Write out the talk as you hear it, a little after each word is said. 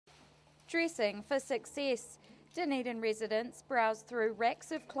Dressing for success. Dunedin residents browse through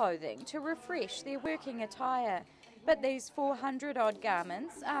racks of clothing to refresh their working attire. But these 400-odd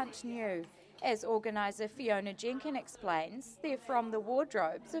garments aren't new. As organiser Fiona Jenkin explains, they're from the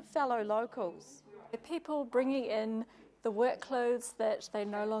wardrobes of fellow locals. People bringing in the work clothes that they're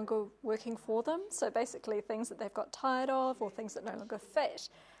no longer working for them, so basically things that they've got tired of or things that no longer fit,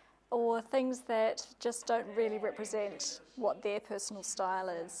 or things that just don't really represent what their personal style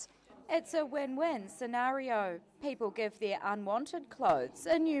is. It's a win-win scenario. People give their unwanted clothes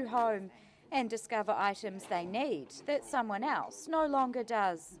a new home and discover items they need that someone else no longer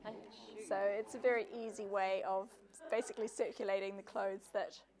does. So it's a very easy way of basically circulating the clothes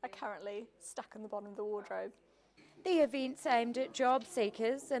that are currently stuck in the bottom of the wardrobe. The event's aimed at job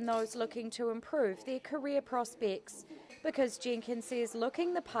seekers and those looking to improve their career prospects, because Jenkins says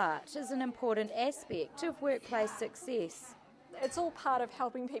looking the part is an important aspect of workplace success. It's all part of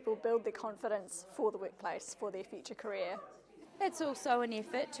helping people build their confidence for the workplace, for their future career. It's also an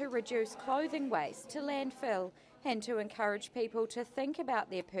effort to reduce clothing waste to landfill and to encourage people to think about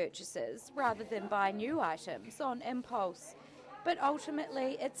their purchases rather than buy new items on impulse. But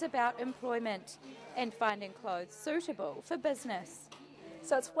ultimately, it's about employment and finding clothes suitable for business.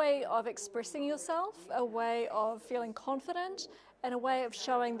 So it's a way of expressing yourself, a way of feeling confident, and a way of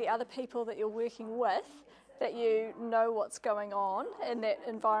showing the other people that you're working with that you know what's going on in that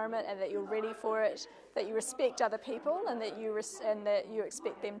environment and that you're ready for it, that you respect other people and that you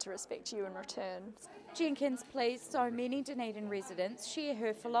expect them to respect you in return. Jenkins pleased so many Dunedin residents share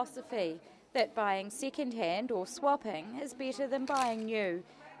her philosophy that buying second-hand or swapping is better than buying new,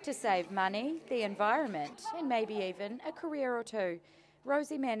 to save money, the environment and maybe even a career or two.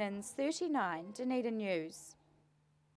 Rosie Mannins, 39, Dunedin News.